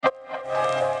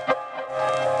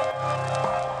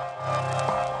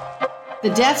The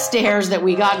death stares that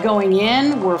we got going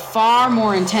in were far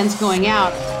more intense going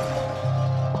out.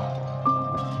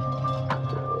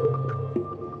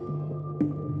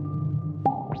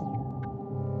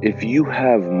 If you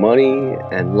have money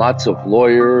and lots of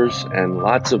lawyers and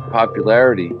lots of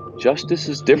popularity, justice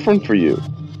is different for you.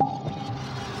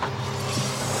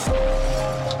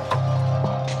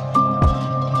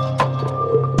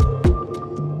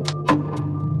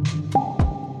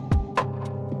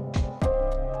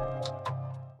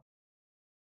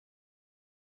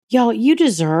 Y'all, you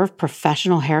deserve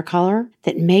professional hair color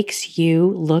that makes you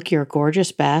look your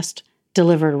gorgeous best,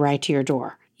 delivered right to your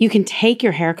door. You can take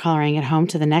your hair coloring at home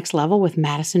to the next level with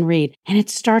Madison Reed, and it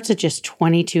starts at just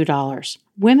 $22.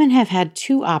 Women have had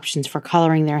two options for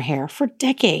coloring their hair for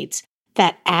decades.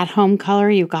 That at-home color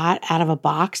you got out of a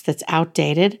box that's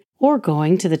outdated, or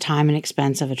going to the time and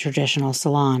expense of a traditional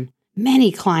salon.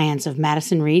 Many clients of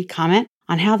Madison Reed comment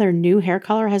on how their new hair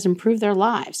color has improved their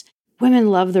lives.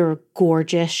 Women love their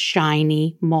gorgeous,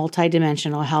 shiny,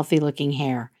 multi-dimensional, healthy-looking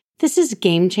hair. This is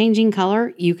game-changing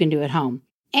color you can do at home.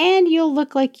 And you'll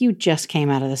look like you just came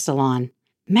out of the salon.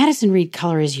 Madison Reed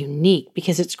color is unique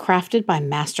because it's crafted by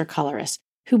master colorists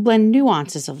who blend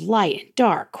nuances of light and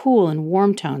dark, cool and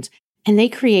warm tones, and they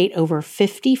create over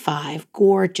 55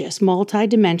 gorgeous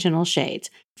multi-dimensional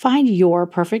shades. Find your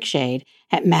perfect shade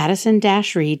at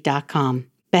madison-reed.com.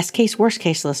 Best case, worst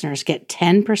case listeners get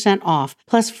 10% off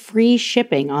plus free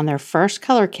shipping on their first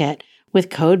color kit with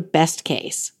code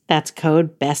BESTCASE. That's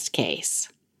code BESTCASE.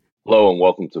 Hello and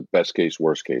welcome to Best Case,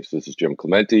 Worst Case. This is Jim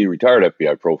Clemente, retired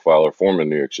FBI profiler, former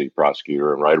New York City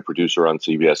prosecutor, and writer-producer on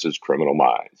CBS's Criminal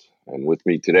Minds. And with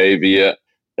me today via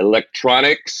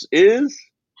electronics is...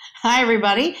 Hi,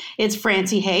 everybody. It's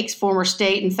Francie Hakes, former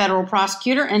state and federal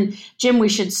prosecutor. And Jim, we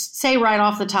should say right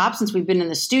off the top, since we've been in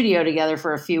the studio together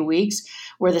for a few weeks,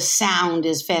 where the sound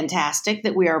is fantastic,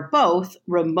 that we are both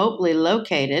remotely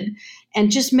located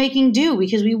and just making do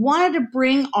because we wanted to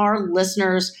bring our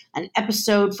listeners an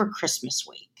episode for Christmas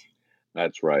week.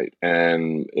 That's right.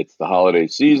 And it's the holiday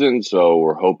season, so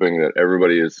we're hoping that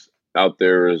everybody is out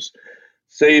there is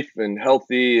safe and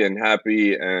healthy and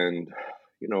happy. And,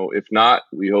 you know, if not,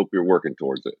 we hope you're working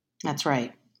towards it. That's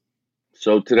right.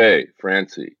 So today,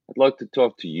 Francie, I'd like to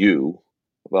talk to you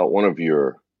about one of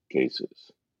your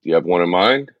cases. Do you have one in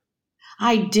mind?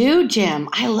 I do, Jim.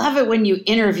 I love it when you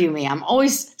interview me. I'm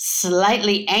always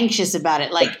slightly anxious about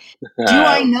it. Like, do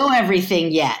I know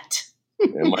everything yet?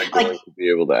 Am I going to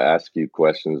be able to ask you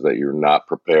questions that you're not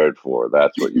prepared for?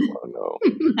 That's what you want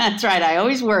to know. That's right. I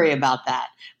always worry about that.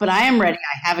 But I am ready.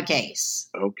 I have a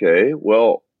case. Okay.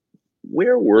 Well,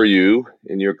 where were you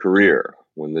in your career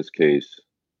when this case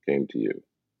came to you?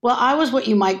 Well, I was what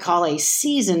you might call a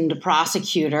seasoned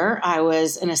prosecutor. I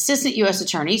was an assistant U.S.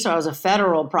 attorney, so I was a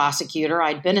federal prosecutor.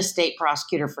 I'd been a state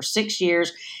prosecutor for 6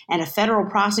 years and a federal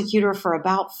prosecutor for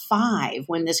about 5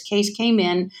 when this case came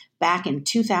in back in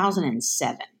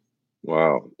 2007.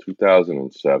 Wow,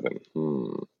 2007.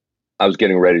 I was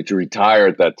getting ready to retire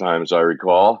at that time, as I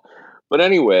recall. But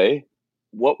anyway,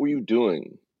 what were you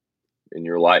doing in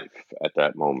your life at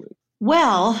that moment?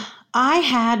 Well, I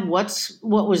had what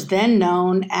was then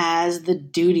known as the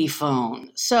duty phone.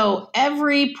 So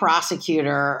every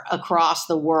prosecutor across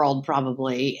the world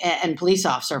probably, and police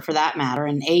officer for that matter,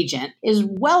 an agent, is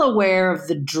well aware of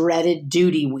the dreaded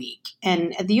duty week.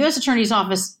 And at the U.S. Attorney's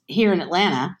Office here in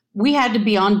Atlanta, we had to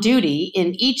be on duty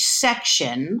in each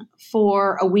section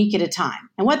for a week at a time.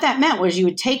 And what that meant was you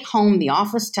would take home the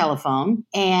office telephone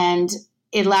and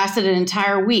it lasted an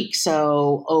entire week.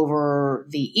 So over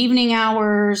the evening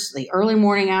hours, the early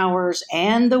morning hours,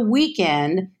 and the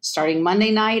weekend, starting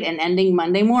Monday night and ending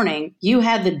Monday morning, you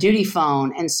had the duty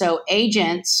phone. And so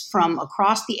agents from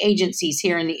across the agencies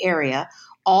here in the area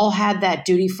all had that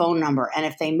duty phone number. And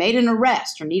if they made an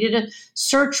arrest or needed a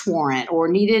search warrant or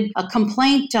needed a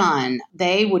complaint done,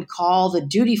 they would call the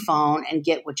duty phone and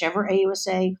get whichever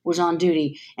AUSA was on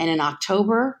duty. And in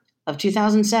October of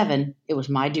 2007, it was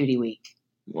my duty week.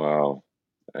 Wow.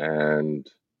 And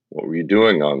what were you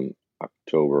doing on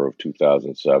October of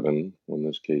 2007 when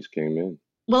this case came in?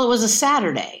 Well, it was a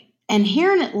Saturday. And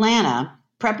here in Atlanta,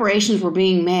 preparations were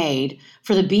being made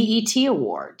for the BET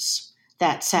Awards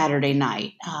that Saturday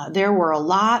night. There were a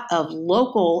lot of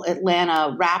local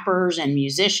Atlanta rappers and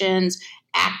musicians,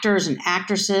 actors and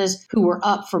actresses who were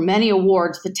up for many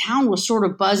awards. The town was sort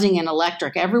of buzzing and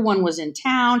electric. Everyone was in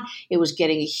town. It was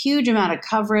getting a huge amount of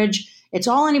coverage. It's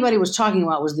all anybody was talking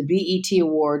about was the BET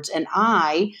Awards. And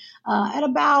I, at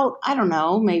about,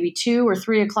 maybe 2 or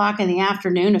 3 o'clock in the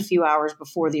afternoon, a few hours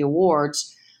before the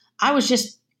awards, I was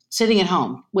just sitting at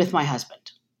home with my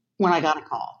husband when I got a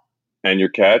call. And your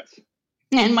cats?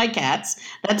 And my cats.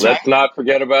 That's right. Let's not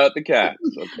forget about the cats,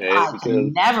 okay? I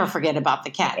can never forget about the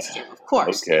cats, Jim, of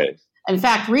course. Okay. In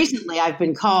fact, recently I've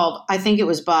been called, I think it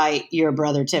was by your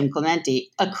brother, Tim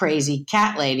Clementi, a crazy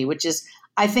cat lady, which is,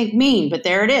 I think, mean, but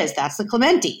there it is. That's the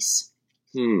Clementis.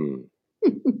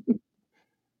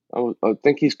 I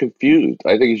think he's confused.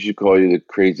 I think he should call you the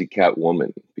crazy cat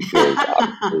woman because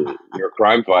obviously you're a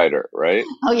crime fighter, right?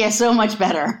 Oh, yeah, so much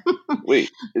better.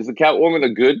 Wait, is the cat woman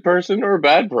a good person or a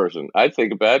bad person? I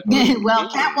think a bad person. Well,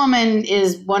 Catwoman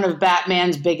is one of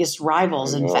Batman's biggest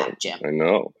rivals, in fact, Jim. I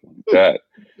know. That.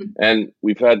 And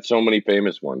we've had so many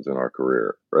famous ones in our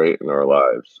career, right? In our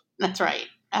lives. That's right.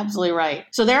 Absolutely right.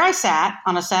 So there I sat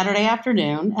on a Saturday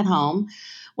afternoon at home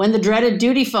when the dreaded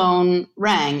duty phone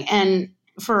rang. And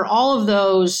for all of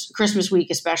those Christmas week,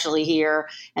 especially here,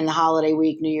 and the holiday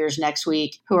week, New Year's next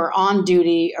week, who are on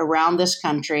duty around this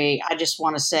country, I just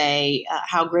want to say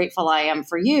how grateful I am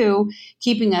for you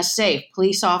keeping us safe.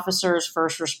 Police officers,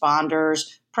 first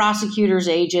responders, prosecutors,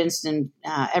 agents, and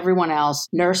everyone else,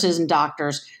 nurses and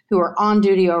doctors who are on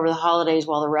duty over the holidays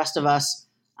while the rest of us,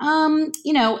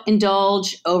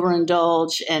 indulge,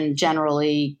 overindulge, and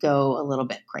generally go a little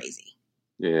bit crazy.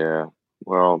 Yeah.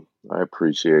 Well, I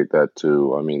appreciate that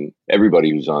too. I mean,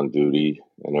 everybody who's on duty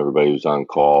and everybody who's on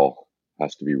call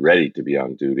has to be ready to be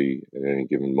on duty at any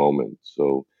given moment.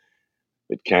 So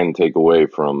it can take away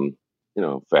from,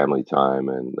 family time,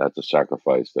 and that's a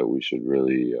sacrifice that we should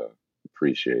really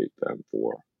appreciate them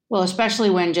for. Well, especially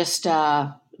when just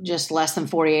less than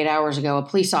 48 hours ago, a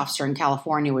police officer in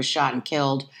California was shot and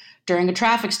killed during a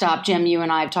traffic stop. Jim, you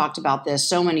and I have talked about this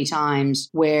so many times,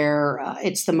 where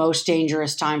it's the most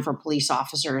dangerous time for police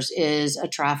officers is a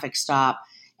traffic stop.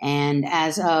 And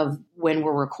as of when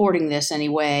we're recording this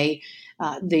anyway,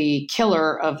 the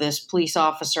killer of this police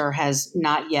officer has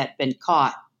not yet been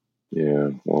caught. Yeah.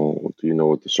 Well, do you know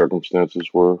what the circumstances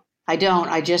were? I don't.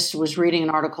 I just was reading an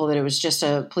article that it was just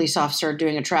a police officer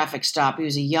doing a traffic stop. He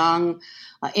was a young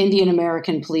Indian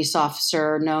American police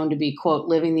officer known to be, quote,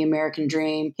 living the American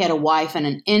dream. He had a wife and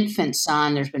an infant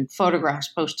son. There's been photographs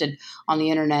posted on the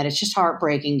internet. It's just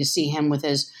heartbreaking to see him with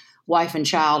his wife and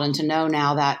child, and to know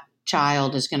now that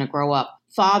child is going to grow up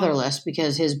fatherless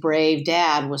because his brave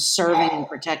dad was serving and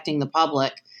protecting the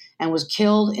public and was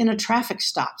killed in a traffic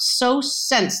stop. So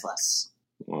senseless.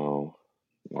 Wow.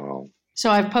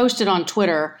 So I've posted on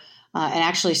Twitter, and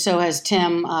actually so has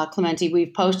Tim Clementi.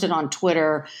 We've posted on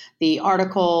Twitter the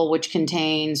article which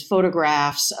contains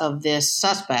photographs of this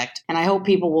suspect. And I hope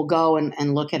people will go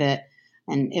and look at it.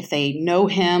 And if they know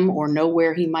him or know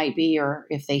where he might be, or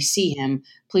if they see him,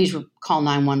 please call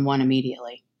 911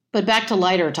 immediately. But back to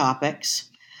lighter topics.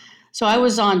 So I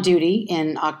was on duty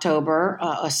in October,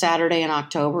 a Saturday in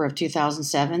October of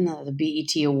 2007. The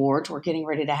BET Awards were getting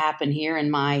ready to happen here in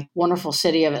my wonderful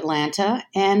city of Atlanta,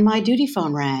 and my duty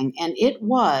phone rang. And it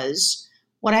was,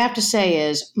 what I have to say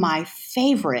is, my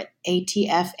favorite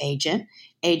ATF agent,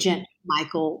 Agent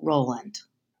Michael Rowland.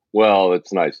 Well,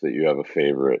 it's nice that you have a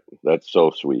favorite. That's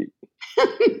so sweet.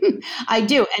 I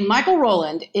do. And Michael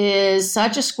Rowland is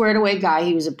such a squared away guy.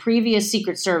 He was a previous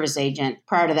Secret Service agent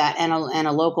prior to that, and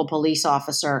a local police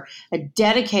officer, a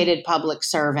dedicated public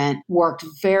servant, worked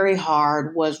very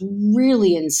hard, was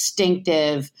really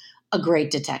instinctive, a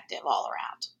great detective all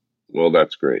around. Well,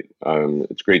 that's great.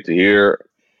 It's great to hear.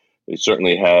 They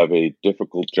certainly have a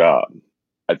difficult job.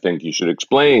 I think you should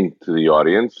explain to the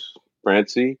audience,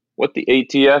 Francie, what the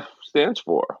ATF stands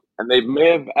for. And they may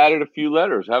have added a few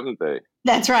letters, haven't they?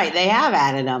 That's right. They have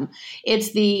added them.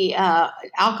 It's the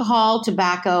Alcohol,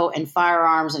 Tobacco, and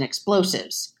Firearms and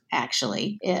Explosives,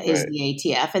 actually, is the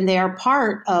ATF. And they are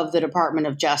part of the Department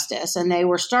of Justice. And they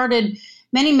were started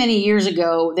many, many years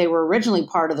ago. They were originally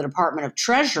part of the Department of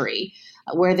Treasury,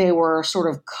 where they were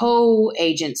sort of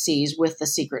co-agencies with the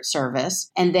Secret Service.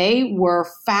 And they were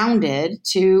founded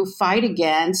to fight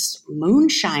against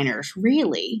moonshiners,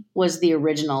 really, was the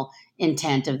original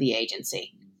intent of the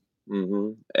agency.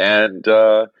 Mm-hmm. And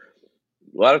a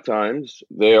lot of times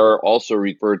they are also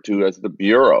referred to as the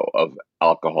Bureau of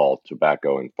Alcohol,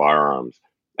 Tobacco, and Firearms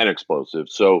and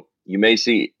Explosives. So you may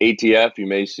see ATF, you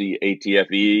may see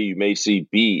ATFE, you may see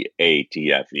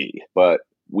BATFE, but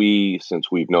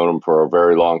since we've known them for a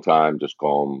very long time, just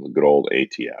call them the good old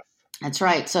ATF. That's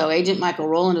right. So Agent Michael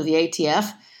Rowland of the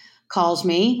ATF calls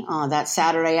me that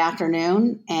Saturday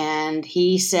afternoon, and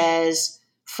he says,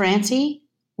 Francie,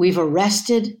 we've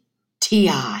arrested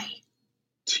T.I.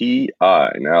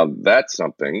 T.I. Now that's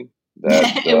something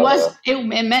that it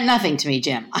meant nothing to me,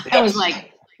 Jim. I was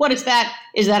like, what is that?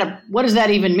 What does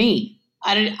that even mean?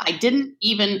 I didn't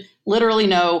even literally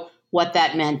know what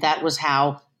that meant. That was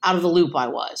how out of the loop I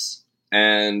was.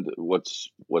 And what's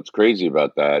crazy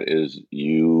about that is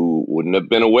you wouldn't have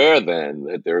been aware then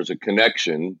that there's a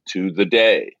connection to the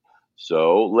day.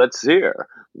 So let's hear.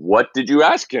 What did you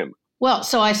ask him? Well,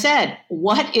 so I said,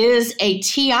 what is a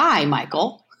TI,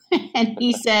 Michael? And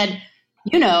he said,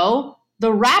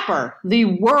 the rapper, the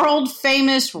world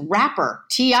famous rapper,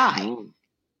 T.I.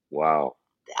 Wow.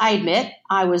 I admit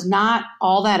I was not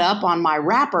all that up on my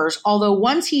rappers, although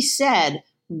once he said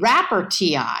rapper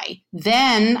T.I.,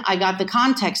 then I got the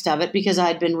context of it because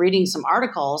I'd been reading some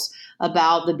articles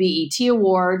about the BET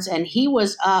Awards, and he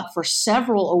was up for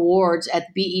several awards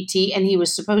at BET, and he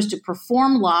was supposed to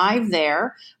perform live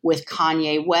there with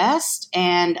Kanye West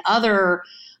and other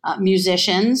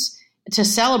musicians to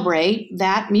celebrate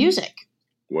that music.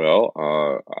 Well,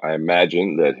 I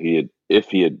imagine that if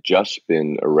he had just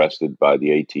been arrested by the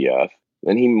ATF,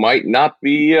 then he might not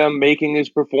be making his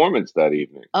performance that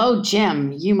evening. Oh,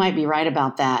 Jim, you might be right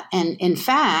about that. And in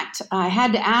fact, I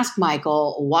had to ask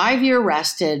Michael, why have you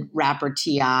arrested rapper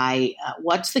T.I.?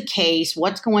 What's the case?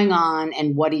 What's going on?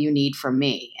 And what do you need from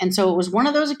me? And so it was one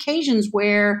of those occasions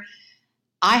where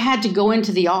I had to go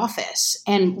into the office.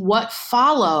 And what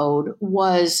followed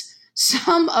was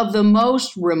some of the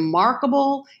most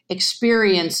remarkable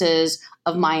experiences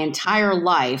of my entire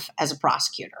life as a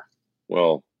prosecutor.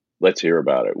 Well, let's hear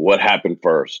about it. What happened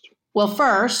first? Well,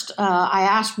 first, I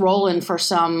asked Roland for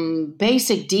some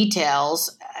basic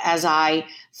details as I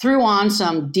threw on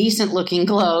some decent looking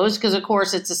clothes because, of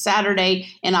course, it's a Saturday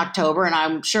in October and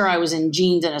I'm sure I was in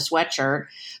jeans and a sweatshirt.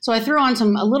 So I threw on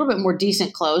a little bit more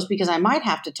decent clothes because I might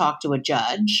have to talk to a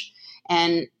judge.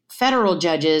 And federal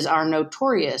judges are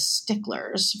notorious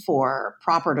sticklers for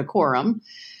proper decorum.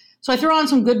 So I threw on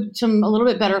some a little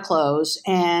bit better clothes,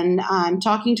 and I'm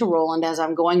talking to Roland as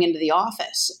I'm going into the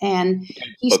office. And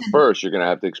he said, first, you're going to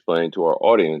have to explain to our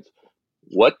audience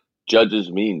what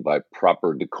judges mean by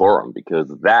proper decorum,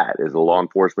 because that is a law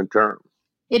enforcement term.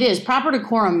 It is. Proper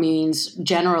decorum means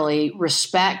generally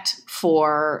respect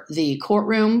for the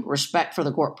courtroom, respect for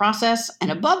the court process,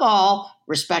 and above all,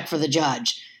 respect for the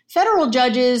judge. Federal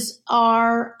judges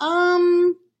are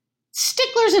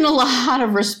sticklers in a lot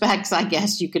of respects, I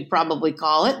guess you could probably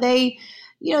call it. They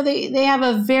have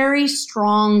a very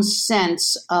strong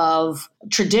sense of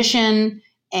tradition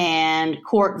and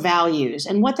court values.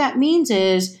 And what that means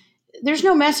is there's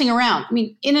no messing around. I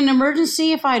mean, in an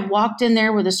emergency, if I had walked in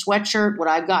there with a sweatshirt, would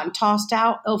I have gotten tossed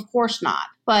out? Of course not.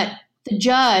 But the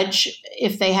judge,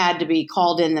 if they had to be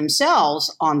called in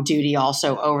themselves on duty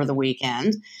also over the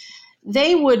weekend,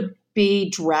 they would be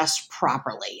dressed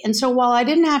properly. And so while I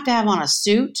didn't have to have on a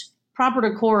suit, proper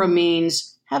decorum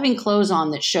means having clothes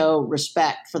on that show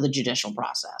respect for the judicial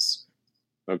process.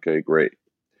 Okay, great.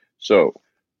 So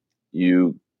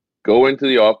you go into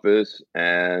the office,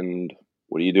 and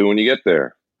what do you do when you get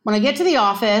there? When I get to the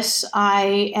office,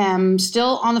 I am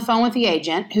still on the phone with the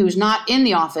agent who's not in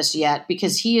the office yet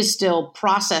because he is still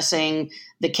processing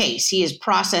the case. He is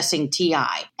processing TI.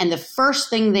 And the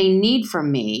first thing they need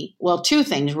from me, well, two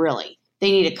things really.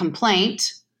 They need a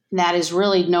complaint. That is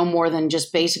really no more than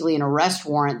just basically an arrest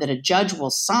warrant that a judge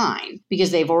will sign because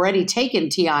they've already taken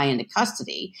TI into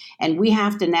custody. And we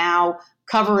have to now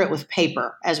cover it with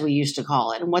paper, as we used to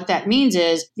call it. And what that means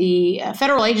is the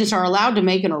federal agents are allowed to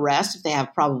make an arrest if they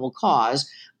have probable cause,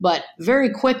 but very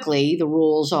quickly, the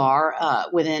rules are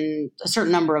within a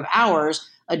certain number of hours,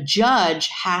 a judge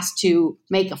has to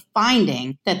make a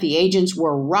finding that the agents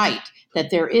were right, that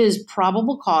there is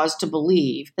probable cause to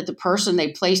believe that the person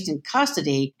they placed in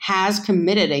custody has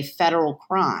committed a federal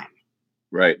crime.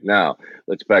 Right. Now,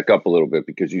 let's back up a little bit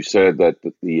because you said that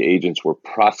the agents were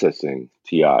processing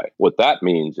TI. What that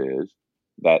means is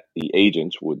that the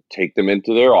agents would take them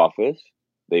into their office.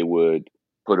 They would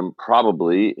put him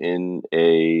probably in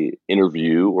a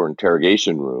interview or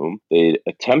interrogation room. They'd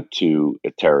attempt to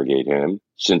interrogate him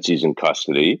since he's in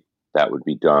custody. That would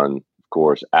be done, of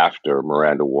course, after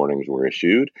Miranda warnings were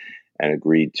issued and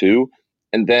agreed to.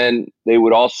 And then they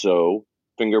would also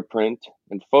fingerprint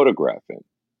and photograph him.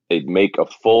 They'd make a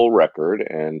full record,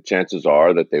 and chances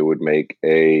are that they would make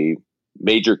a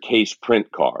major case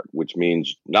print card, which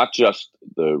means not just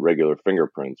the regular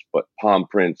fingerprints, but palm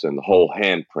prints and the whole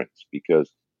hand prints.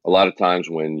 Because a lot of times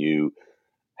when you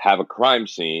have a crime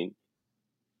scene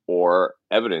or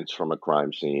evidence from a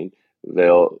crime scene,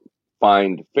 they'll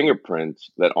find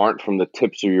fingerprints that aren't from the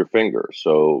tips of your fingers.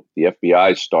 So the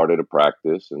FBI started a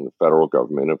practice in the federal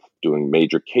government of doing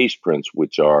major case prints,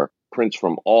 which are prints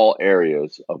from all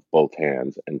areas of both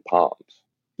hands and palms.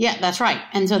 Yeah, that's right.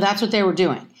 And so that's what they were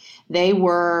doing. They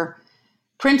were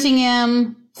printing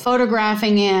him,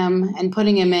 photographing him, and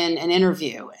putting him in an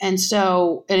interview. And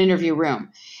so an interview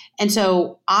room. And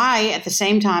so at the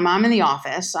same time, I'm in the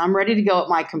office, I'm ready to go at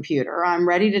my computer, I'm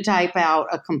ready to type out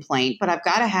a complaint, but I've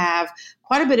got to have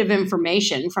quite a bit of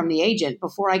information from the agent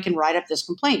before I can write up this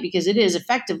complaint, because it is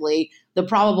effectively the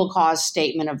probable cause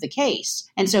statement of the case.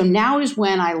 And so now is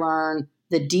when I learn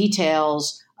the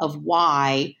details of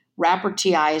why rapper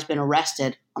T.I. has been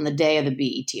arrested on the day of the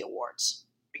BET Awards.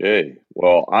 Okay.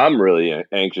 Well, I'm really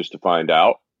anxious to find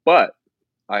out, but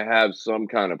I have some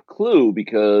kind of clue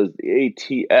because the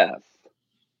ATF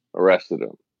arrested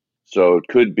him. So it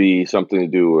could be something to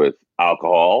do with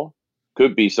alcohol,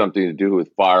 could be something to do with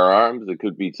firearms, it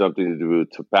could be something to do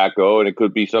with tobacco, and it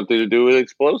could be something to do with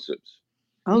explosives.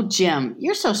 Oh, Jim,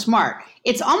 you're so smart.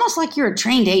 It's almost like you're a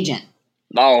trained agent.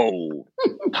 No,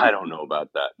 I don't know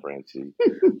about that, Francie.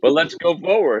 But let's go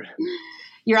forward.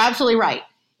 You're absolutely right.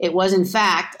 It was, in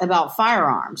fact, about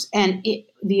firearms. And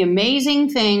the amazing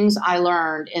things I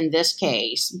learned in this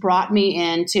case brought me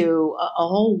into a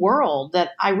whole world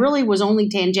that I really was only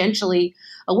tangentially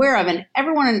aware of. And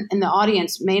everyone in the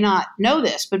audience may not know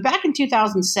this, but back in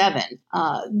 2007,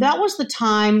 that was the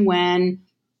time when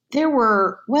there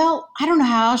were, well, I don't know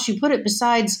how else you put it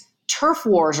besides turf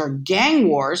wars or gang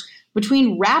wars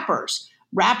between rappers.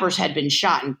 Rappers had been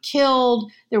shot and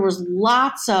killed. There was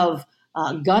lots of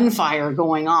gunfire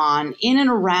going on in and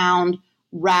around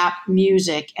rap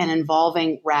music and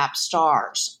involving rap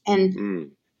stars.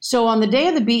 And so on the day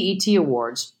of the BET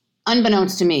Awards,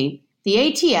 unbeknownst to me, the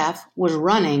ATF was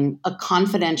running a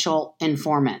confidential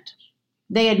informant.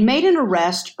 They had made an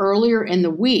arrest earlier in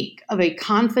the week of a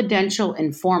confidential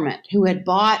informant who had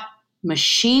bought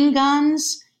machine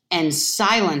guns and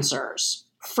silencers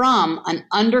from an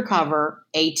undercover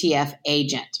ATF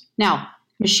agent. Now,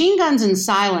 machine guns and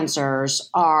silencers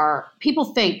people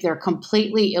think they're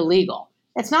completely illegal.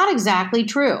 That's not exactly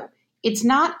true. It's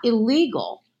not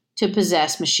illegal to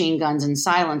possess machine guns and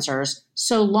silencers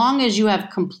so long as you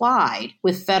have complied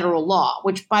with federal law,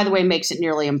 which, by the way, makes it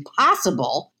nearly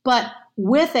impossible. But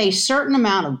with a certain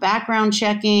amount of background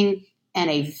checking and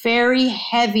a very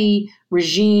heavy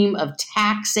regime of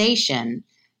taxation,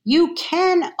 you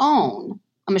can own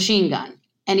a machine gun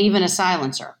and even a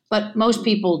silencer, but most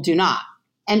people do not.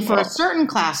 And for a certain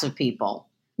class of people,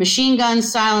 machine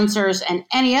guns, silencers, and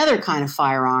any other kind of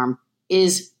firearm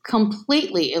is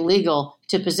completely illegal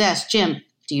to possess. Jim,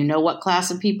 do you know what class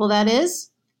of people that is?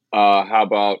 How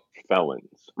about felons?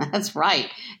 That's right.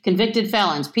 Convicted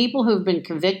felons, people who've been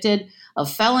convicted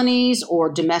of felonies or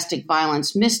domestic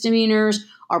violence misdemeanors,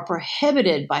 are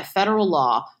prohibited by federal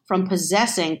law from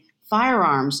possessing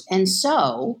firearms. And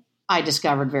so, I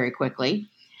discovered very quickly,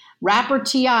 rapper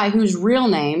T.I., whose real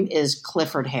name is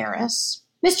Clifford Harris,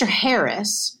 Mr.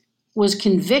 Harris was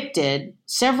convicted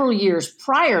several years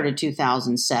prior to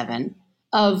 2007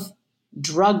 of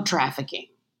drug trafficking.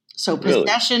 So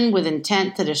possession with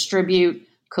intent to distribute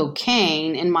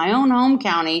cocaine in my own home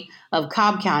county of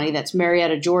Cobb County, that's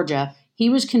Marietta, Georgia. He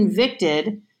was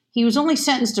convicted. He was only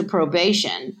sentenced to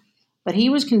probation, but he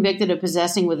was convicted of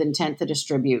possessing with intent to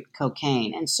distribute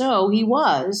cocaine. And so he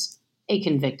was a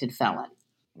convicted felon.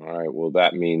 All right. Well,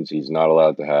 that means he's not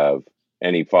allowed to have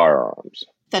any firearms.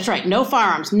 That's right. No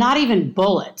firearms, not even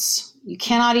bullets. You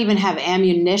cannot even have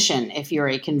ammunition if you're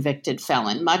a convicted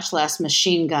felon, much less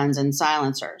machine guns and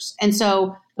silencers. And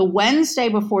so the Wednesday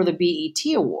before the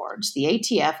BET Awards, the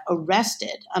ATF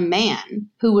arrested a man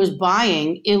who was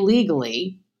buying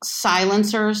illegally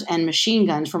silencers and machine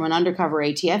guns from an undercover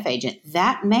ATF agent.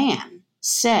 That man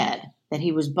said that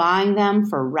he was buying them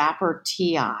for rapper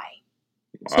T.I.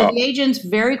 So the agents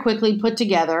very quickly put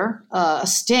together a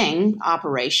sting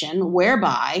operation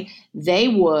whereby they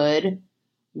would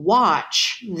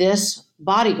watch this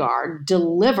bodyguard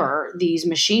deliver these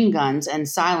machine guns and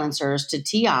silencers to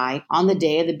T.I. on the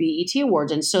day of the BET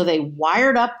Awards. And so they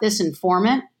wired up this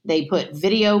informant. They put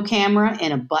video camera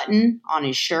in a button on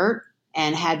his shirt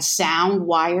and had sound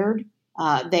wired.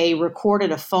 They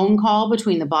recorded a phone call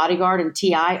between the bodyguard and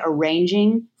T.I.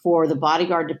 arranging for the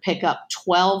bodyguard to pick up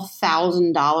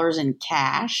 $12,000 in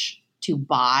cash to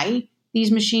buy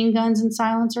these machine guns and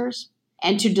silencers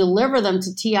and to deliver them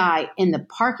to T.I. in the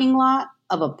parking lot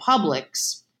of a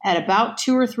Publix at about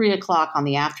 2 or 3 o'clock on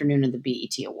the afternoon of the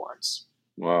BET Awards.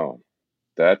 Wow.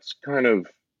 That's kind of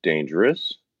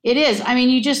dangerous. It is. I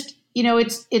mean,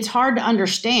 it's hard to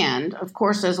understand. Of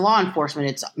course, as law enforcement,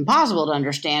 it's impossible to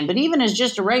understand. But even as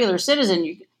just a regular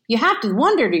citizen, you have to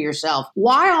wonder to yourself,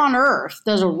 why on earth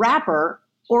does a rapper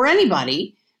or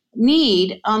anybody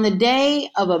need, on the day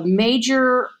of a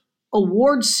major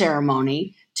awards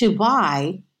ceremony, to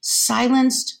buy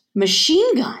silenced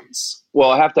Machine guns.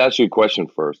 Well, I have to ask you a question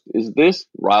first. Is this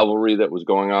rivalry that was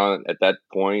going on at that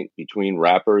point between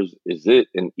rappers, is it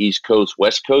an East Coast,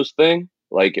 West Coast thing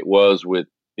like it was with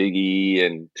Biggie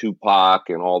and Tupac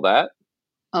and all that?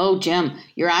 Oh, Jim,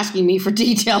 you're asking me for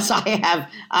details.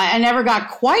 I never got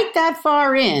quite that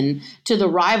far in to the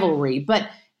rivalry, but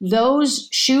those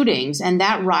shootings and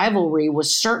that rivalry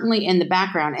was certainly in the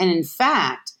background. And in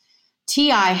fact,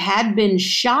 T.I. had been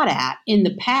shot at in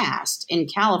the past in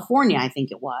California, I think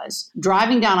it was,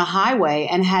 driving down a highway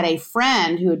and had a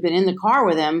friend who had been in the car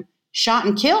with him shot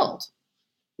and killed.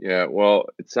 Yeah, well,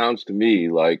 it sounds to me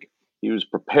like he was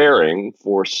preparing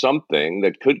for something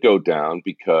that could go down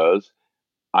because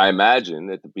I imagine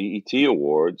at the BET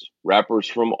Awards, rappers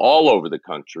from all over the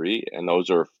country, and those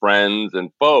are friends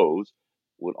and foes,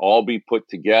 would all be put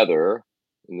together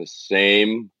in the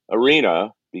same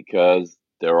arena because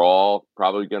they're all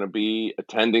probably going to be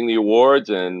attending the awards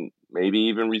and maybe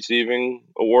even receiving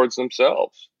awards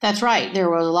themselves. That's right. There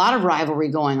was a lot of rivalry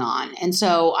going on. And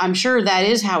so I'm sure that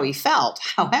is how he felt.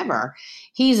 However,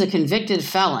 he's a convicted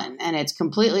felon, and it's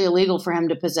completely illegal for him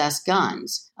to possess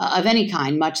guns of any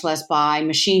kind, much less buy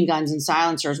machine guns and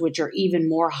silencers, which are even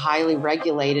more highly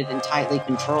regulated and tightly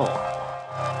controlled.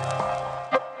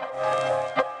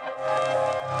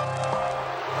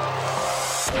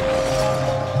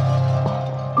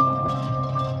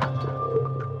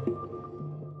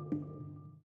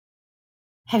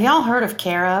 Have y'all heard of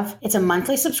Care of? It's a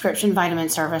monthly subscription vitamin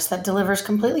service that delivers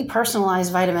completely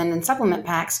personalized vitamin and supplement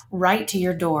packs right to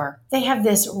your door. They have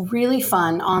this really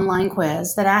fun online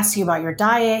quiz that asks you about your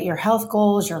diet, your health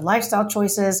goals, your lifestyle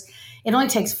choices. It only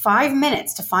takes 5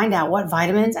 minutes to find out what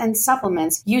vitamins and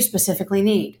supplements you specifically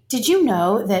need. Did you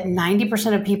know that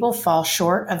 90% of people fall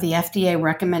short of the FDA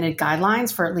recommended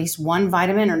guidelines for at least one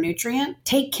vitamin or nutrient?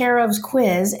 Take Care of's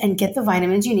quiz and get the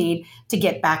vitamins you need to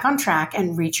get back on track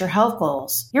and reach your health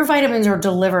goals. Your vitamins are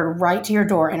delivered right to your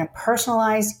door in a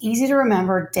personalized, easy to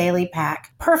remember daily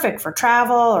pack. Perfect for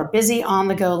travel or busy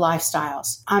on-the-go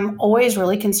lifestyles. I'm always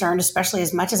really concerned, especially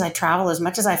as much as I travel, as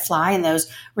much as I fly in those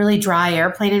really dry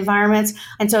airplane environments.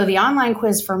 And so the online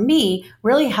quiz for me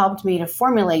really helped me to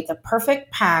formulate the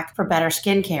perfect pack for better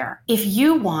skincare. If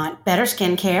you want better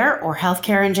skincare or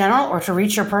healthcare in general, or to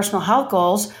reach your personal health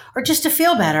goals, or just to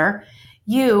feel better,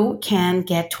 you can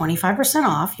get 25%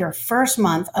 off your first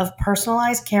month of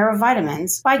personalized Care of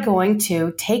vitamins by going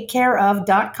to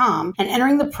takecareof.com and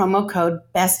entering the promo code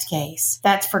BESTCASE.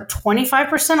 That's for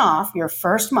 25% off your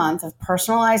first month of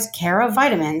personalized Care of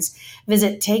vitamins.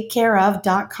 Visit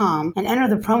takecareof.com and enter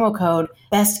the promo code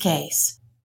BESTCASE.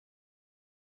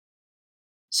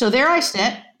 So there I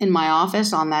sit in my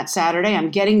office on that Saturday. I'm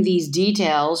getting these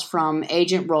details from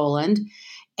Agent Roland,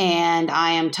 and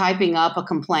I am typing up a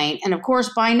complaint. And of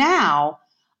course, by now,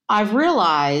 I've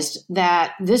realized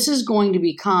that this is going to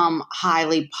become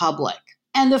highly public.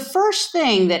 And the first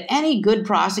thing that any good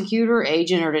prosecutor,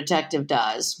 agent, or detective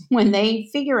does when they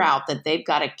figure out that they've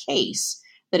got a case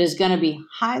that is going to be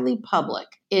highly public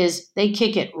is they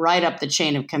kick it right up the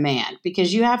chain of command,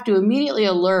 because you have to immediately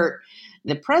alert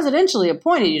the presidentially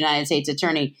appointed United States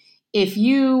attorney if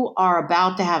you are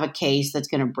about to have a case that's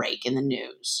going to break in the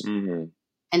news. Mm-hmm.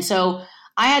 And so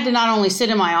I had to not only sit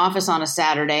in my office on a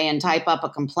Saturday and type up a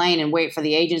complaint and wait for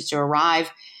the agents to arrive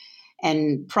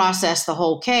and process the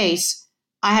whole case,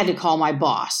 I had to call my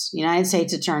boss, United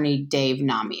States Attorney Dave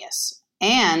Namias.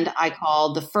 And I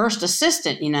called the first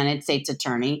assistant United States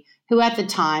attorney, who at the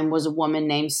time was a woman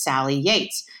named Sally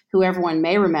Yates, who everyone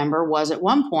may remember was at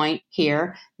one point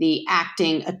here the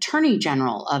acting attorney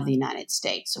general of the United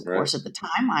States. Of course, at the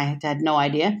time, I had no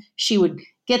idea she would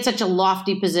get such a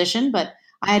lofty position, but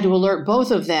I had to alert both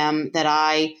of them that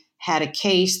I had a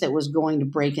case that was going to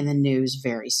break in the news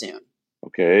very soon.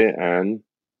 Okay, and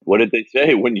what did they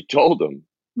say when you told them?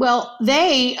 Well,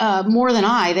 they, more than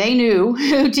they knew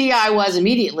who T.I. was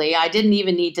immediately. I didn't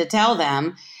even need to tell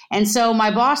them. And so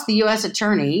my boss, the U.S.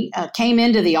 attorney, came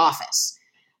into the office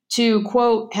to,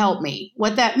 quote, help me.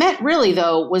 What that meant really,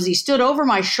 though, was he stood over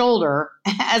my shoulder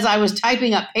as I was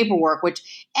typing up paperwork,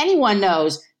 which anyone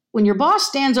knows. When your boss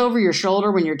stands over your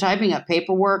shoulder when you're typing up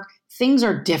paperwork, things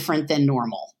are different than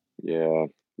normal. Yeah,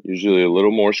 usually a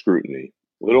little more scrutiny,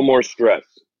 a little more stress.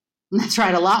 That's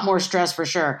right, a lot more stress for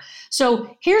sure.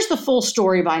 So here's the full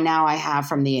story by now I have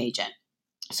from the agent.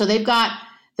 So they've got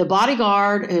the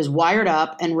bodyguard who's wired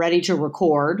up and ready to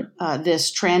record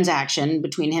this transaction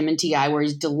between him and T.I. where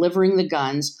he's delivering the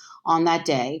guns on that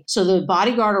day. So the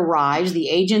bodyguard arrives. The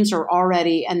agents are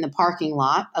already in the parking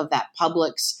lot of that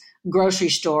Publix grocery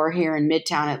store here in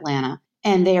Midtown Atlanta,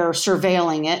 and they are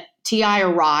surveilling it T.I.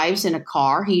 arrives in a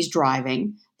car he's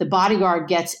driving. The bodyguard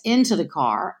gets into the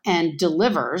car and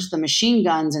delivers the machine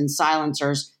guns and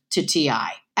silencers to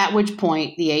T.I., at which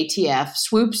point the ATF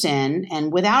swoops in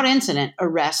and without incident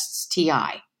arrests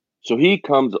T.I. So he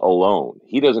comes alone.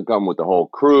 He doesn't come with the whole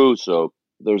crew, so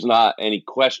there's not any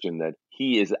question that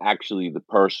he is actually the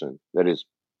person that is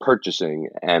purchasing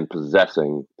and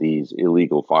possessing these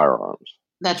illegal firearms.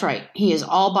 That's right. He is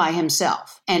all by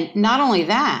himself. And not only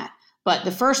that, but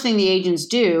the first thing the agents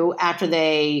do after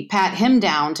they pat him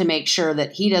down to make sure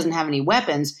that he doesn't have any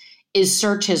weapons is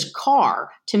search his car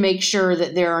to make sure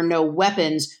that there are no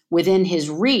weapons within his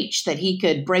reach that he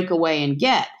could break away and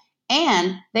get.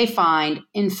 And they find,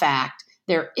 in fact,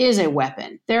 there is a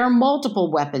weapon. There are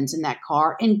multiple weapons in that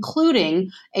car, including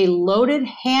a loaded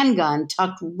handgun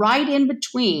tucked right in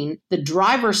between the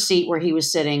driver's seat where he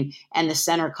was sitting and the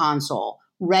center console,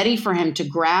 ready for him to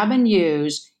grab and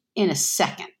use in a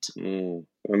second.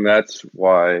 And that's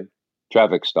why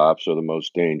traffic stops are the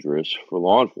most dangerous for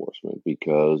law enforcement,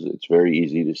 because it's very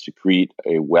easy to secrete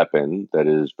a weapon that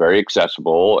is very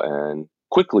accessible and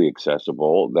quickly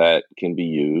accessible that can be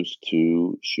used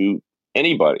to shoot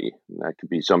anybody. And that could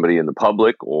be somebody in the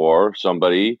public or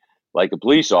somebody like a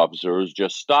police officer who's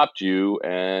just stopped you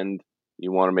and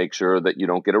you want to make sure that you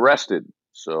don't get arrested.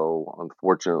 So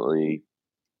unfortunately,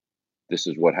 this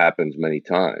is what happens many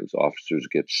times. Officers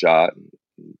get shot,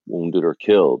 wounded, or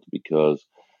killed because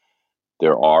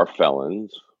there are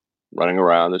felons running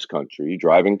around this country,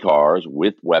 driving cars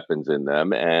with weapons in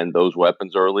them, and those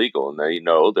weapons are illegal, and they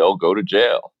know they'll go to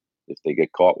jail if they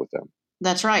get caught with them.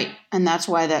 That's right. And that's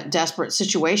why that desperate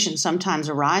situation sometimes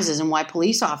arises and why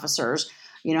police officers,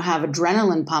 have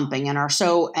adrenaline pumping and are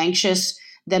so anxious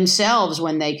themselves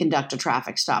when they conduct a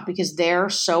traffic stop, because they're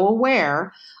so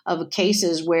aware of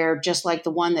cases where, just like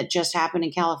the one that just happened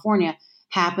in California,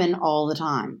 happen all the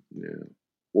time. Yeah.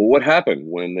 Well, what happened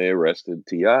when they arrested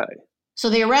T.I.? So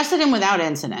they arrested him without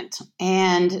incident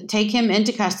and take him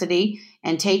into custody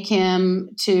and take him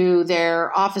to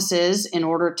their offices in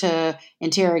order to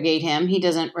interrogate him. He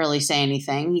doesn't really say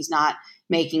anything. He's not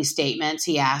making statements.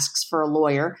 He asks for a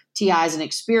lawyer. T.I. is an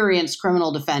experienced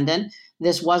criminal defendant.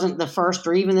 This wasn't the first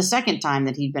or even the second time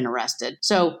that he'd been arrested.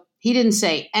 So he didn't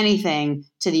say anything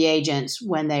to the agents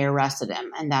when they arrested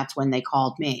him. And that's when they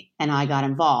called me and I got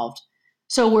involved.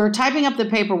 So we're typing up the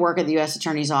paperwork at the U.S.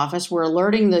 Attorney's Office. We're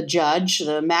alerting the judge,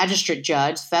 the magistrate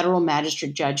judge, federal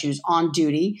magistrate judge who's on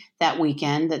duty that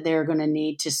weekend, that they're going to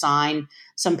need to sign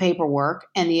some paperwork.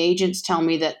 And the agents tell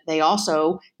me that they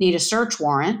also need a search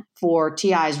warrant for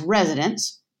T.I.'s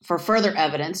residence for further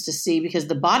evidence to see, because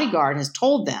the bodyguard has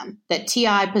told them that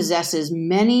T.I. possesses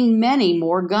many, many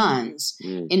more guns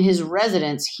in his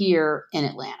residence here in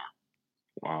Atlanta.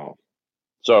 Wow.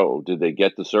 So did they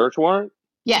get the search warrant?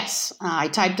 Yes, I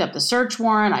typed up the search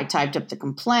warrant. I typed up the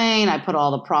complaint. I put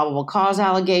all the probable cause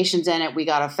allegations in it. We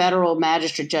got a federal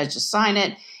magistrate judge to sign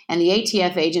it. And the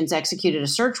ATF agents executed a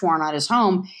search warrant on his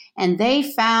home. And they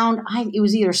found, it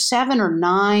was either 7 or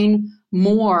 9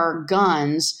 more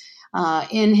guns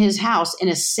in his house, in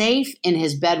a safe in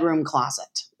his bedroom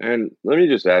closet. And let me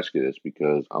just ask you this,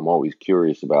 because I'm always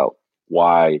curious about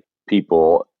why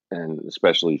people, and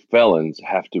especially felons,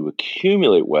 have to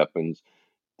accumulate weapons.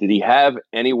 Did he have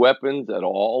any weapons at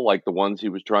all, like the ones he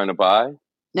was trying to buy?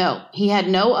 No, he had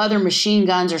no other machine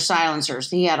guns or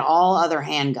silencers. He had all other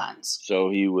handguns.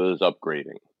 So he was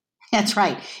upgrading. That's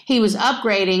right. He was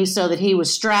upgrading so that he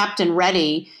was strapped and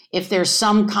ready if there's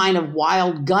some kind of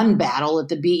wild gun battle at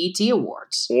the BET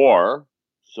Awards. Or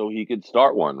so he could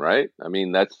start one, right? I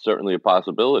mean, that's certainly a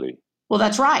possibility. Well,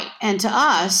 that's right. And to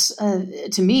us,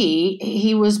 to me,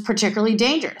 he was particularly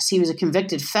dangerous. He was a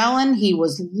convicted felon. He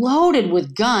was loaded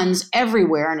with guns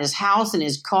everywhere in his house and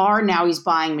his car. Now he's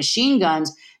buying machine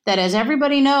guns that, as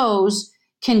everybody knows,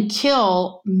 can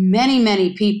kill many,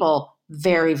 many people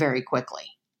very, very quickly.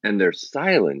 And they're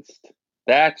silenced.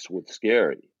 That's what's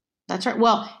scary. That's right.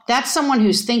 Well, that's someone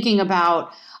who's thinking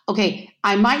about, okay,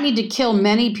 I might need to kill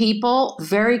many people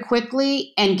very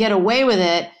quickly and get away with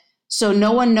it so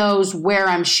no one knows where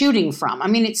I'm shooting from. I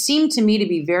mean, it seemed to me to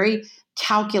be very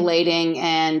calculating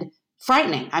and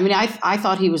frightening. I mean, I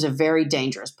thought he was a very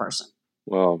dangerous person.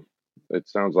 Well, it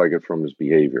sounds like it from his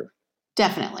behavior.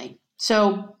 Definitely.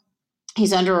 So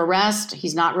he's under arrest.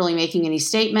 He's not really making any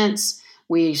statements.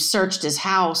 We searched his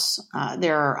house.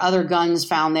 There are other guns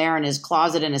found there in his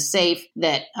closet in a safe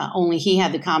that only he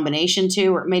had the combination to,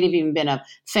 or it may have even been a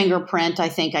fingerprint, I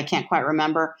think. I can't quite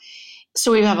remember.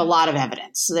 So we have a lot of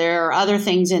evidence. There are other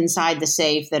things inside the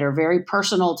safe that are very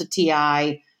personal to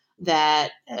T.I.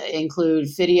 that include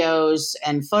videos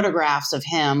and photographs of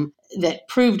him that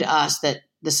prove to us that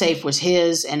the safe was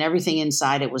his and everything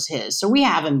inside it was his. So we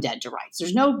have him dead to rights.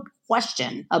 There's no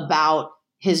question about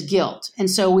his guilt. And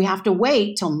so we have to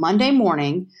wait till Monday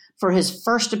morning for his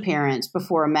first appearance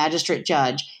before a magistrate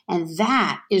judge. And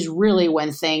that is really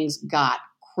when things got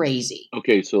crazy.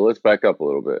 Okay, so let's back up a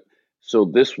little bit. So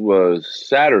this was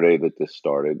Saturday that this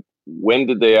started. When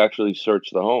did they actually search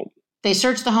the home? They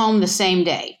searched the home the same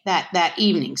day, that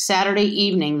evening, Saturday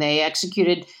evening. They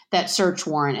executed that search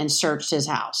warrant and searched his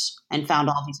house and found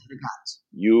all these other guns.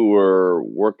 You were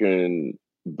working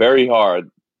very hard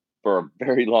for a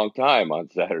very long time on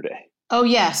Saturday. Oh,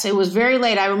 yes. It was very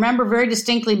late. I remember very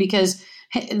distinctly because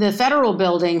the federal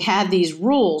building had these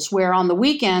rules where on the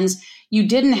weekends you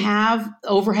didn't have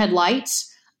overhead lights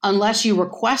unless you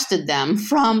requested them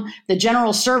from the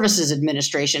General Services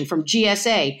Administration, from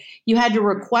GSA. You had to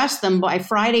request them by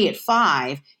Friday at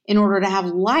 5 in order to have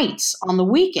lights on the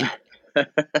weekend.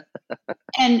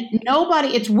 And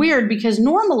it's weird because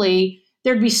normally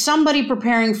there'd be somebody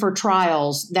preparing for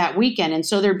trials that weekend, and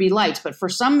so there'd be lights. But for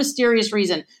some mysterious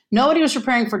reason, nobody was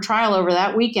preparing for trial over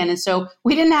that weekend, and so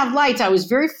we didn't have lights. I was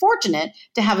very fortunate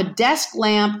to have a desk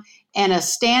lamp and a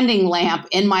standing lamp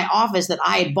in my office that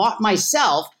I had bought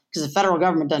myself, because the federal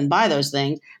government doesn't buy those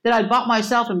things, that I bought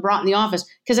myself and brought in the office,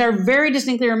 because I very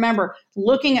distinctly remember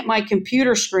looking at my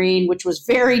computer screen, which was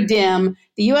very dim,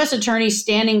 the U.S. attorney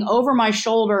standing over my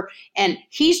shoulder, and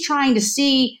he's trying to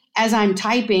see as I'm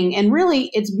typing, and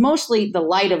really it's mostly the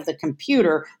light of the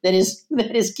computer that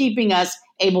is keeping us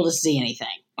able to see anything.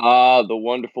 The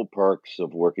wonderful perks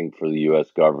of working for the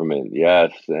U.S. government.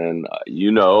 Yes. And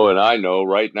and I know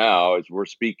right now as we're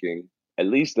speaking, at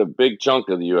least a big chunk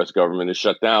of the U.S. government is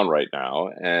shut down right now.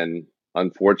 And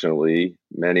unfortunately,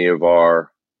 many of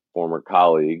our former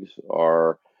colleagues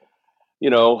are,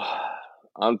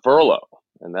 on furlough.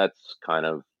 And that's kind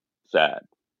of sad.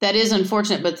 That is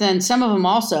unfortunate, but then some of them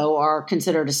also are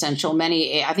considered essential.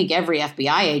 I think every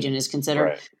FBI agent is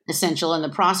considered essential, and the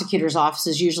prosecutor's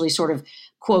offices usually sort of,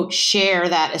 quote, share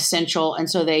that essential, and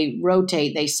so they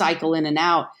rotate, they cycle in and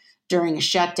out during a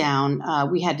shutdown. I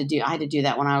had to do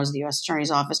that when I was at the U.S.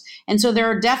 Attorney's Office, and so there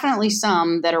are definitely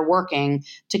some that are working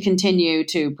to continue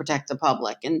to protect the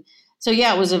public. And so,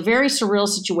 yeah, it was a very surreal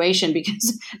situation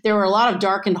because there were a lot of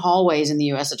darkened hallways in the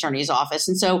U.S. Attorney's Office.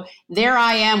 And so there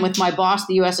I am with my boss,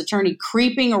 the U.S. Attorney,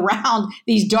 creeping around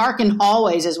these darkened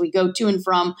hallways as we go to and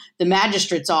from the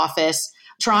magistrate's office,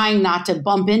 trying not to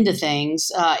bump into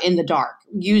things in the dark,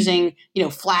 using,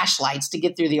 flashlights to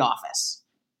get through the office.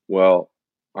 Well,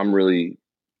 I'm really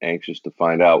anxious to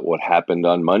find out what happened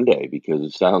on Monday because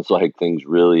it sounds like things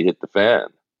really hit the fan.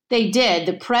 They did.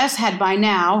 The press had by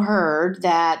now heard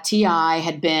that T.I.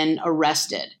 had been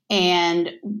arrested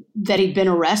and that he'd been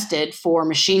arrested for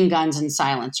machine guns and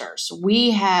silencers.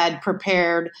 We had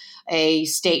prepared a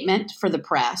statement for the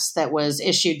press that was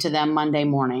issued to them Monday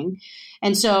morning.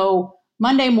 And so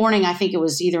Monday morning, I think it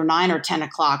was either 9 or 10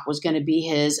 o'clock, was going to be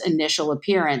his initial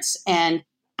appearance. And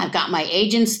I've got my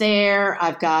agents there.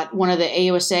 I've got one of the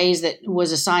AUSAs that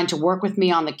was assigned to work with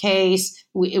me on the case.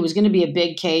 It was going to be a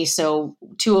big case, so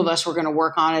two of us were going to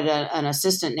work on it, an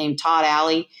assistant named Todd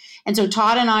Alley. And so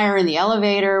Todd and I are in the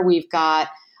elevator. We've got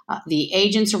the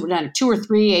agents, we're done 2 or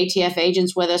 3 ATF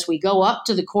agents with us. We go up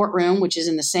to the courtroom, which is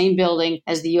in the same building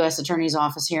as the U.S. Attorney's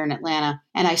Office here in Atlanta.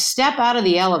 And I step out of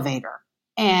the elevator,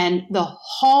 and the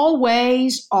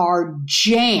hallways are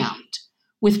jammed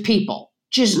with people,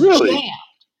 just really? Jammed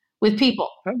with people.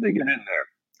 How did they get in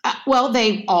there? Well,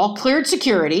 they all cleared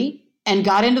security and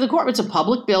got into the court. It's a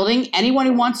public building. Anyone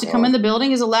who wants to come in the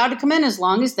building is allowed to come in as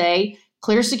long as they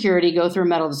clear security, go through a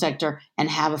metal detector,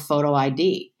 and have a photo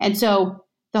ID. And so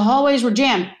the hallways were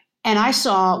jammed. And I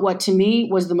saw what to me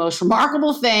was the most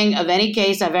remarkable thing of any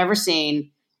case I've ever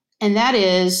seen. And that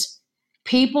is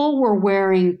people were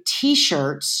wearing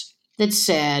T-shirts that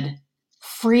said,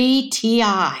 "Free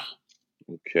T.I."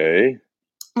 Okay.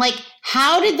 Like,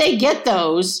 how did they get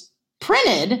those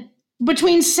printed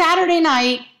between Saturday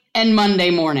night and Monday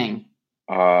morning?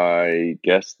 I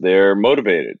guess they're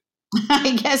motivated.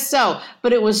 I guess so.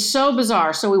 But it was so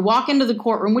bizarre. So we walk into the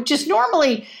courtroom, which is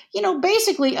normally,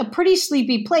 basically a pretty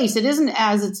sleepy place. It isn't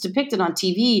as it's depicted on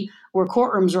TV where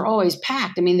courtrooms are always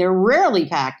packed. I mean, they're rarely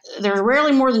packed. There's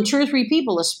rarely more than 2 or 3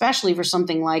 people, especially for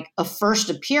something like a first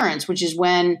appearance, which is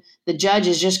when the judge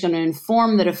is just going to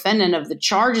inform the defendant of the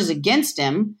charges against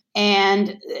him.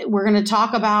 And we're going to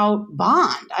talk about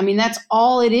bond. I mean, that's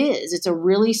all it is. It's a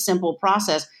really simple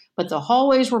process. But the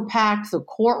hallways were packed. The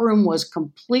courtroom was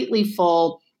completely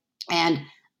full. And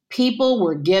people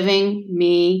were giving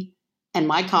me and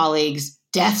my colleagues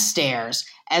death stares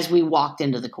as we walked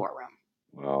into the courtroom.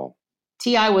 Wow.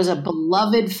 T.I. was a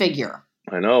beloved figure.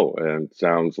 I know, and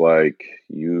sounds like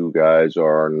you guys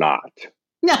are not.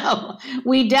 No,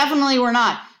 we definitely were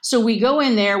not. So we go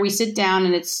in there, we sit down,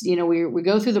 and it's, we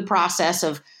go through the process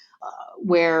of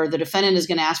where the defendant is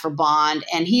going to ask for bond.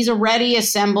 And he's already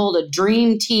assembled a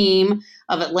dream team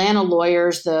of Atlanta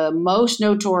lawyers, the most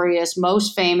notorious,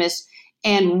 most famous,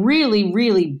 and really,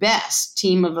 really best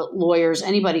team of lawyers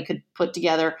anybody could put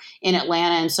together in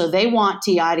Atlanta. And so they want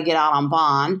T.I. to get out on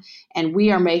bond. And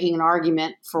we are making an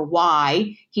argument for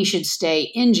why he should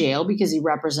stay in jail because he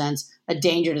represents a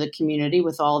danger to the community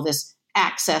with all this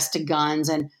access to guns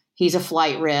and he's a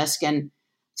flight risk. And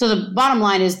so the bottom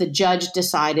line is the judge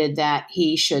decided that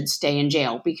he should stay in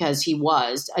jail because he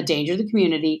was a danger to the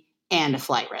community and a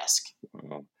flight risk.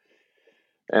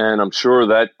 And I'm sure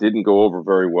that didn't go over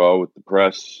very well with the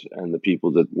press and the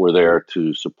people that were there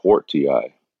to support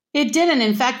T.I. It didn't.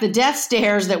 In fact, the death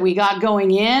stares that we got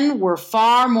going in were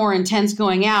far more intense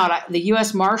going out. The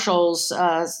U.S. Marshals,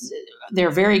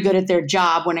 they're very good at their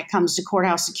job when it comes to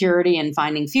courthouse security and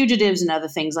finding fugitives and other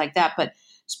things like that. But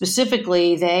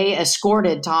specifically, they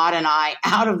escorted Todd and I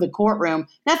out of the courtroom.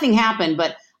 Nothing happened,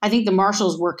 but I think the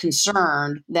marshals were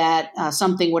concerned that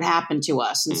something would happen to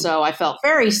us. And so I felt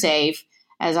very safe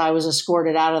as I was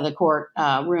escorted out of the court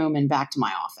room and back to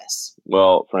my office.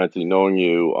 Well, Francie, knowing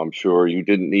you, I'm sure you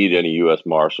didn't need any U.S.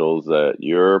 Marshals, that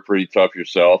you're pretty tough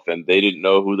yourself, and they didn't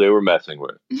know who they were messing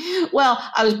with. Well,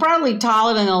 I was probably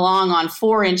toddling along on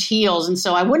 4-inch heels, and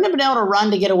so I wouldn't have been able to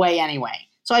run to get away anyway.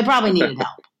 So I probably needed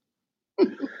help.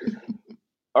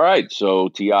 All right, so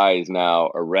T.I. is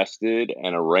now arrested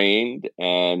and arraigned,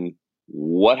 and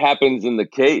what happens in the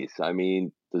case? I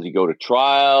mean, does he go to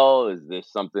trial? Is this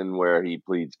something where he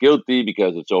pleads guilty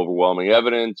because it's overwhelming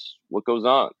evidence? What goes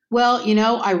on? Well,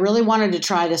 I really wanted to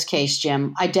try this case,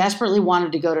 Jim. I desperately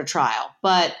wanted to go to trial,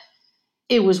 but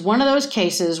it was one of those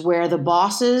cases where the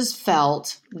bosses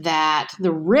felt that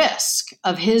the risk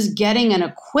of his getting an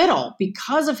acquittal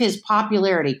because of his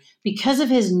popularity, because of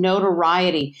his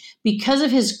notoriety, because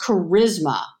of his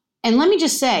charisma. And let me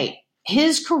just say,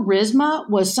 his charisma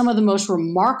was some of the most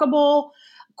remarkable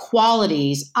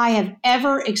qualities I have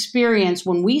ever experienced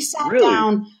when we sat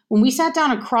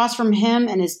down across from him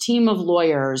and his team of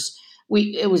lawyers.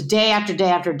 It was day after day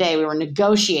after day. We were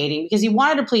negotiating because he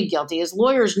wanted to plead guilty. His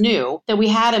lawyers knew that we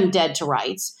had him dead to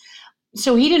rights.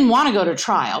 So he didn't want to go to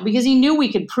trial because he knew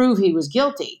we could prove he was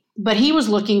guilty. But he was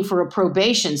looking for a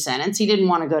probation sentence. He didn't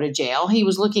want to go to jail. He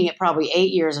was looking at probably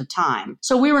 8 years of time.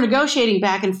 So we were negotiating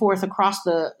back and forth across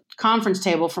the conference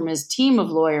table from his team of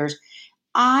lawyers.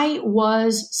 I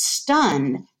was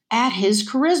stunned at his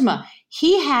charisma.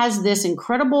 He has this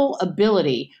incredible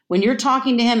ability when you're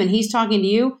talking to him and he's talking to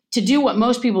you to do what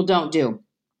most people don't do,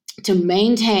 to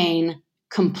maintain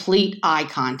complete eye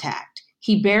contact.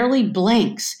 He barely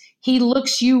blinks. He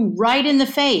looks you right in the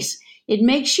face. It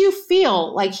makes you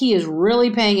feel like he is really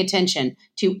paying attention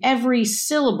to every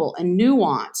syllable and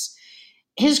nuance.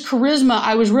 His charisma,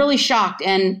 I was really shocked.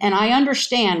 And I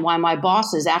understand why my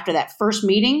bosses, after that first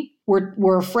meeting,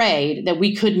 were afraid that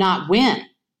we could not win,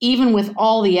 even with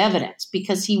all the evidence,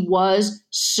 because he was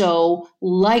so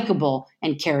likable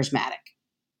and charismatic.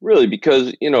 Really,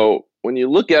 because, when you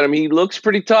look at him, he looks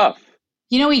pretty tough.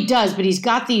 He does, but he's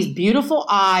got these beautiful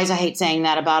eyes. I hate saying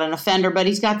that about an offender, but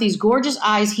he's got these gorgeous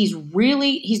eyes. He's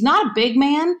not a big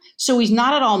man, so he's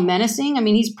not at all menacing. I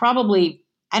mean, he's probably,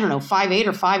 5'8"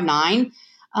 or 5'9".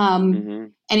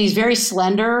 And he's very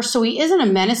slender. So he isn't a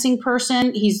menacing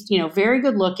person. He's, very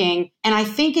good looking. And I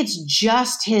think it's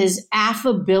just his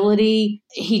affability.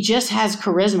 He just has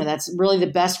charisma. That's really the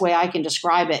best way I can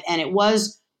describe it. And it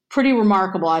was pretty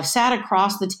remarkable. I've sat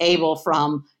across the table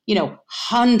from,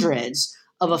 hundreds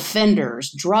of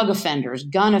offenders, drug offenders,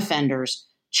 gun offenders,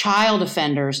 child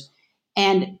offenders,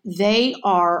 and they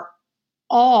are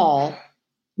all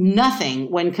nothing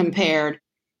when compared.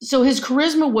 So his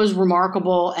charisma was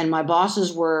remarkable, and my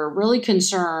bosses were really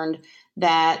concerned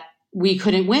that we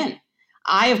couldn't win.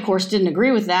 I, of course, didn't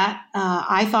agree with that.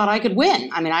 I thought I could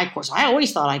win. I mean, I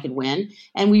always thought I could win.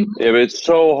 And yeah, but it's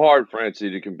so hard,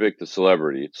 Francie, to convict a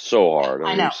celebrity. It's so hard.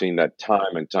 I know. We've seen that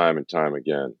time and time and time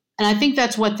again. And I think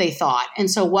that's what they thought.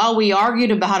 And so while we argued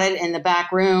about it in the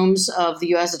back rooms of the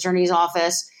U.S. Attorney's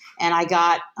Office, and I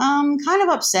got kind of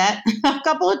upset a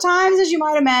couple of times, as you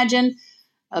might imagine,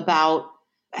 about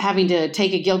having to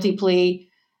take a guilty plea.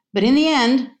 But in the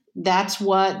end, that's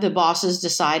what the bosses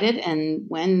decided. And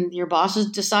when your bosses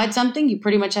decide something, you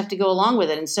pretty much have to go along with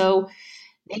it. And so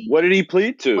what did he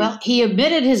plead to? Well, he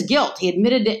admitted his guilt. He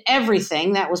admitted to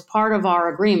everything. That was part of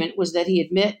our agreement, was that he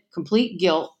admit complete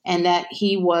guilt and that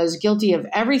he was guilty of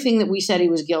everything that we said he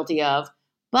was guilty of.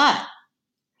 But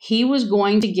he was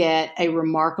going to get a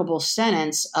remarkable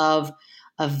sentence of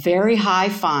a very high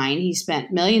fine. He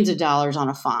spent millions of dollars on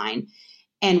a fine.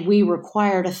 And we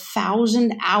required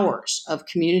 1,000 hours of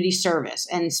community service.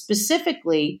 And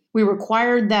specifically, we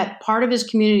required that part of his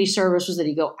community service was that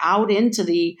he go out into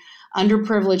the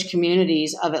underprivileged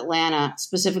communities of Atlanta,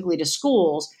 specifically to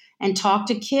schools, and talk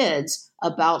to kids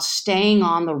about staying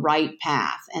on the right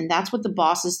path. And that's what the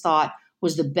bosses thought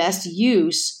was the best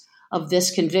use of this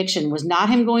conviction, was not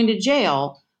him going to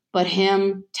jail, but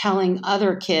him telling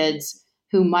other kids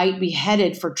who might be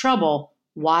headed for trouble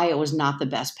why it was not the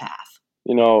best path.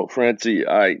 Francie,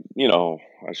 I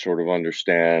sort of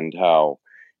understand how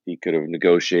he could have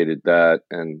negotiated that,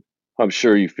 and I'm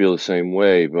sure you feel the same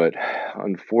way, but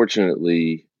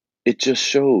unfortunately, it just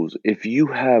shows if you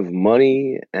have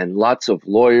money and lots of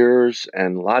lawyers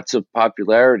and lots of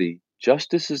popularity,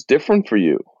 justice is different for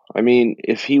you. I mean,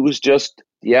 if he was just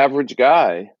the average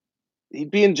guy,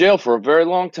 he'd be in jail for a very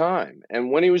long time.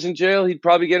 And when he was in jail, he'd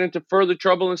probably get into further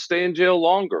trouble and stay in jail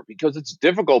longer because it's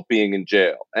difficult being in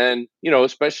jail. And,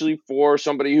 especially for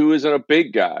somebody who isn't a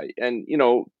big guy. And,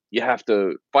 you have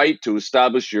to fight to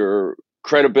establish your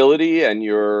credibility and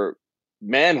your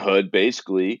manhood,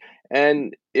 basically.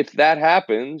 And if that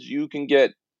happens, you can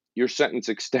get your sentence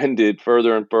extended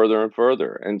further and further and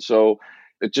further. And so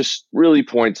it just really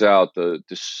points out the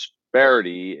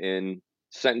disparity in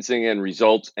sentencing and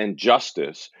results and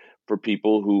justice for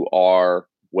people who are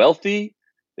wealthy.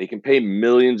 They can pay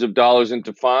millions of dollars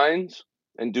into fines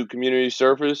and do community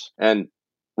service, and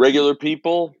regular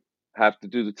people have to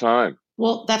do the time.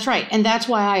 Well, that's right. And that's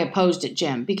why I opposed it,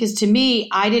 Jim, because to me,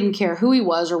 I didn't care who he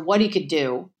was or what he could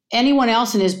do. Anyone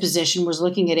else in his position was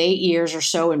looking at 8 years or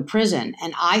so in prison.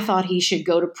 And I thought he should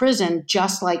go to prison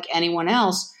just like anyone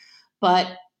else. But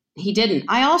he didn't.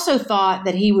 I also thought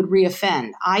that he would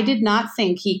reoffend. I did not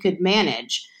think he could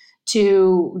manage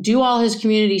to do all his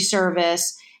community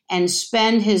service and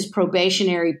spend his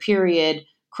probationary period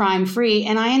crime-free.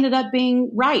 And I ended up being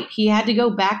right. He had to go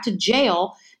back to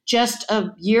jail just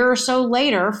a year or so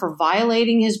later for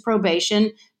violating his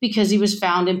probation because he was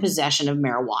found in possession of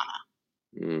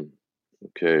marijuana.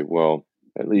 Okay, well,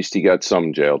 at least he got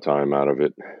some jail time out of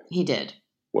it. He did.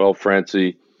 Well,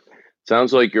 Francie,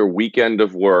 sounds like your weekend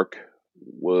of work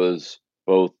was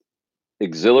both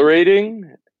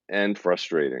exhilarating and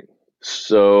frustrating.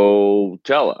 So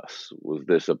tell us, was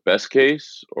this a best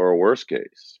case or a worst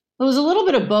case? It was a little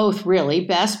bit of both, really.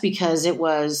 Best because it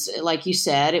was, like you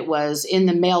said, it was in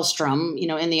the maelstrom,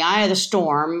 in the eye of the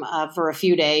storm for a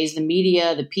few days. The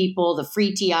media, the people, the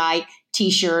free TI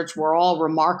T-shirts were all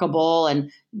remarkable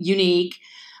and unique.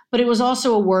 But it was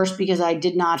also a worse because I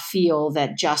did not feel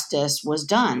that justice was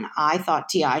done. I thought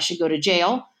T.I. should go to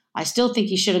jail. I still think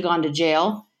he should have gone to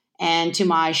jail. And to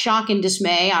my shock and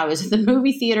dismay, I was at the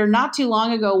movie theater not too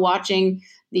long ago watching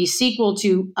the sequel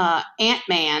to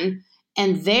Ant-Man.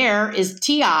 And there is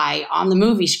T.I. on the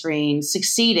movie screen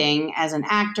succeeding as an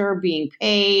actor, being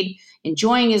paid,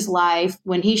 enjoying his life,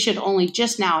 when he should only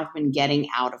just now have been getting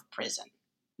out of prison.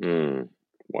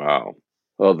 Wow.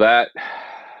 Well, that,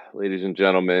 ladies and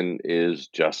gentlemen, is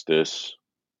justice,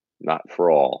 not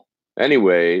for all.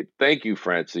 Anyway, thank you,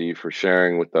 Francie, for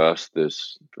sharing with us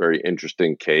this very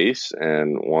interesting case,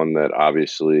 and one that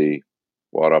obviously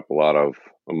brought up a lot of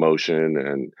emotion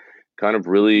and kind of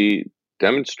really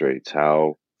demonstrates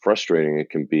how frustrating it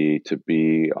can be to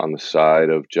be on the side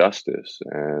of justice.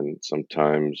 And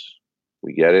sometimes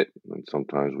we get it and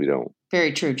sometimes we don't.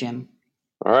 Very true, Jim.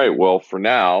 All right. Well, for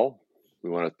now, we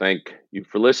want to thank you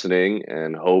for listening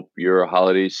and hope your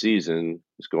holiday season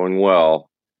is going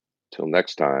well. Till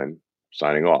next time,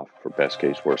 signing off for Best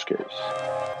Case, Worst Case.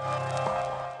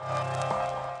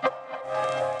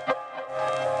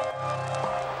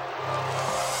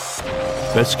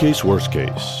 Best Case, Worst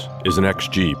Case is an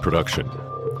XG production.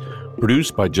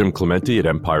 Produced by Jim Clementi at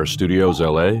Empire Studios,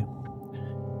 LA.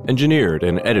 Engineered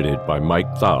and edited by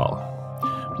Mike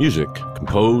Thal. Music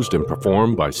composed and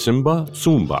performed by Simba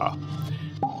Sumba.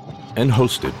 And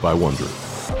hosted by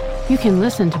Wondery. You can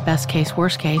listen to Best Case,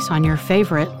 Worst Case on your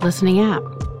favorite listening app.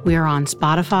 We are on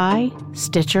Spotify,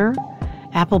 Stitcher,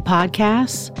 Apple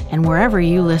Podcasts, and wherever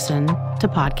you listen to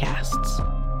podcasts.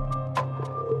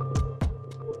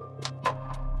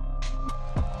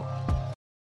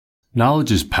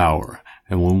 Knowledge is power,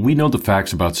 and when we know the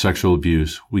facts about sexual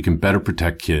abuse, we can better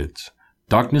protect kids.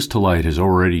 Darkness to Light has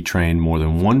already trained more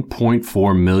than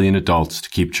 1.4 million adults to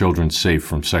keep children safe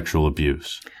from sexual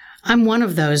abuse. I'm one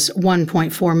of those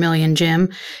 1.4 million, Jim.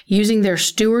 Using their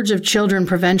Stewards of Children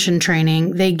prevention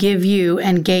training, they give you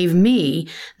and gave me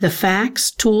the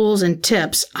facts, tools, and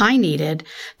tips I needed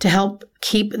to help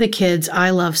keep the kids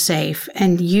I love safe,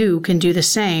 and you can do the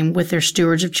same with their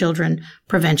Stewards of Children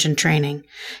prevention training.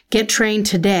 Get trained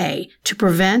today to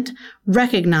prevent,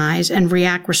 recognize, and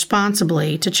react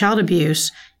responsibly to child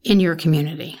abuse in your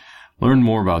community. Learn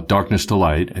more about Darkness to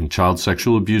Light and child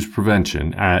sexual abuse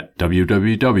prevention at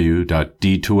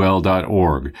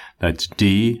www.d2l.org. That's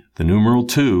D, the numeral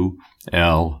 2,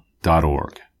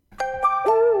 L.org.